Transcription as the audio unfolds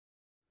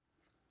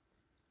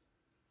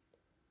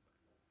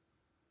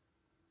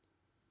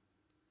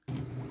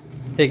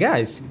Hey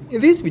guys,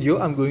 in this video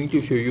I'm going to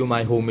show you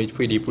my homemade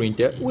 3D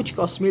printer which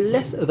cost me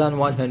less than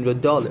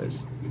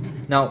 $100.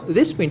 Now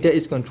this printer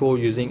is controlled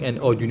using an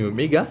Arduino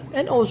Mega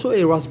and also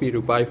a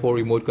Raspberry Pi for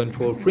remote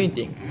control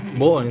printing.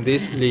 More on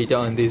this later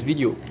on this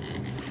video.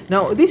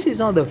 Now this is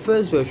not the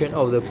first version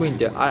of the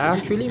printer. I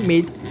actually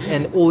made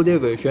an older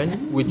version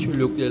which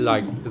looked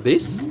like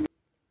this.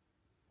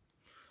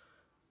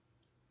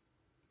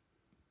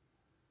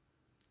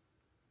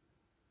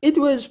 It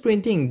was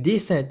printing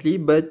decently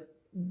but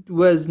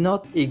was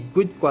not a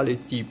good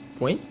quality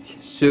print,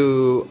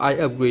 so I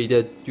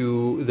upgraded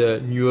to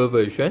the newer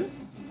version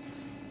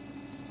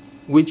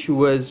which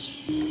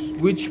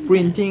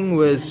printing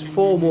was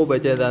far more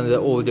better than the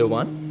older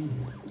one.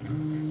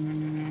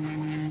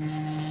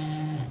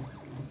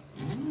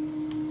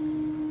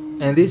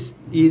 And this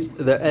is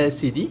the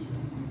LCD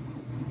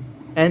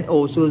and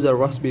also the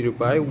Raspberry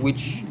Pi,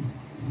 which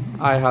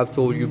I have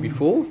told you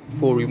before,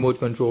 for remote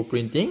control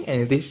printing,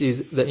 and this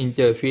is the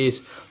interface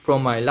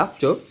from my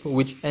laptop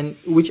which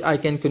I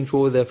can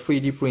control the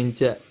 3D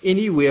printer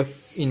anywhere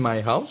in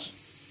my house,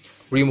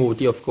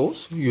 remotely of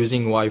course,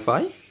 using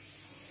Wi-Fi.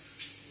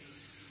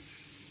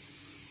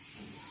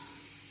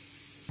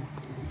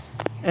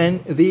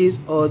 And these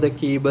are the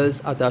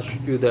cables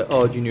attached to the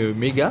Arduino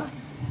Mega,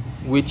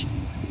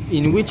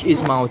 in which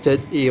is mounted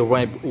a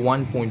ramp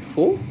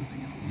 1.4.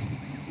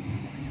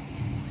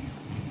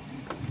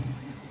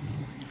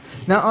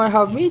 Now I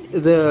have made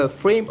the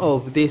frame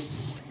of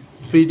this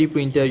 3D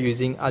printer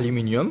using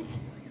aluminium.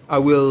 I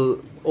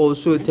will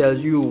also tell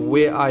you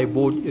where I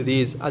bought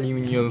this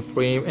aluminium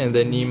frame and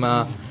the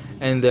NEMA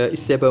and the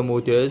stepper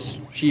motors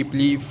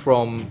cheaply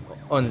from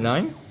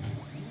online.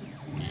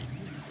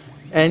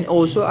 And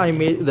also I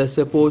made the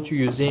support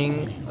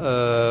using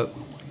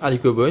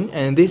Octoprint,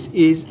 and this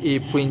is a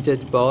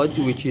printed part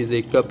which is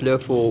a coupler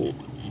for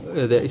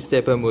the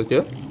stepper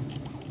motor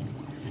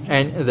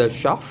and the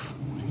shaft,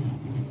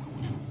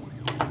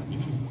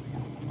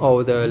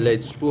 or the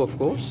lead screw of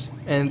course,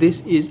 and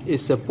this is a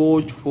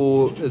support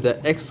for the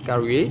X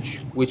carriage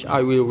which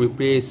I will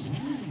replace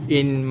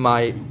in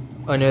my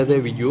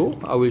another video.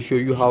 I will show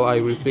you how I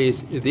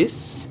replace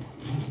this.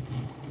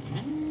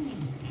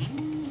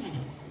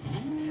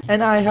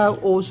 And I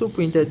have also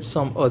printed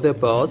some other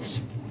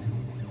parts,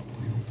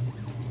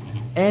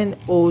 and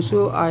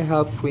also I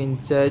have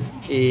printed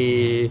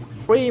a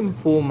frame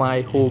for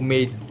my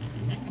homemade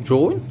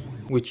drone,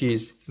 which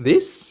is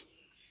this.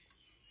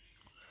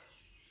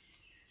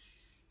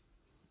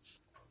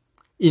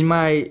 In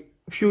my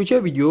future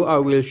video I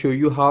will show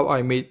you how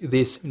I made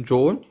this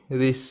drone.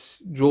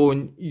 This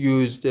drone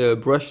used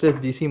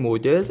brushless DC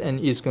motors and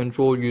is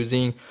controlled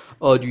using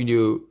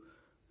Arduino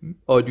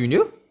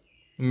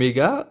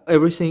Mega.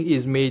 Everything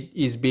is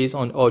based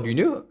on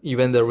Arduino,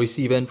 even the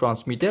receiver and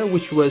transmitter,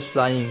 which was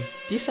flying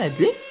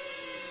decently.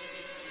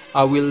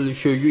 I will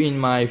show you in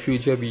my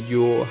future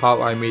video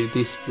how I made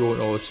this drone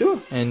also,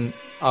 and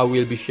I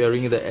will be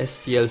sharing the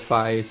STL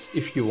files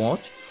if you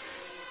want.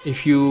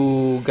 If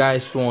you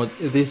guys want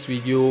this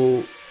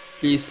video,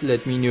 please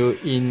let me know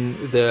in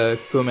the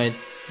comment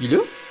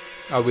below.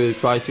 I will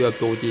try to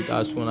upload it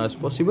as soon as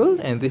possible.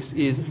 And this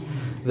is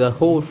the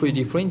whole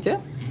 3D printer.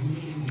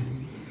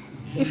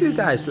 If you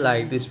guys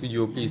like this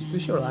video, please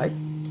push your like,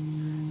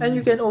 and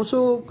you can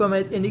also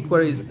comment any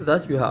queries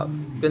that you have.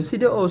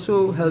 Consider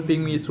also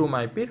helping me through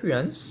my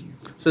Patreons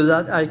so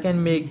that I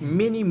can make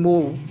many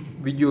more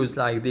videos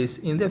like this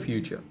in the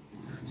future.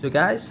 So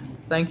guys,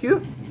 thank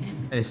you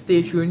and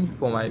stay tuned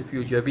for my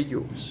future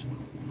videos.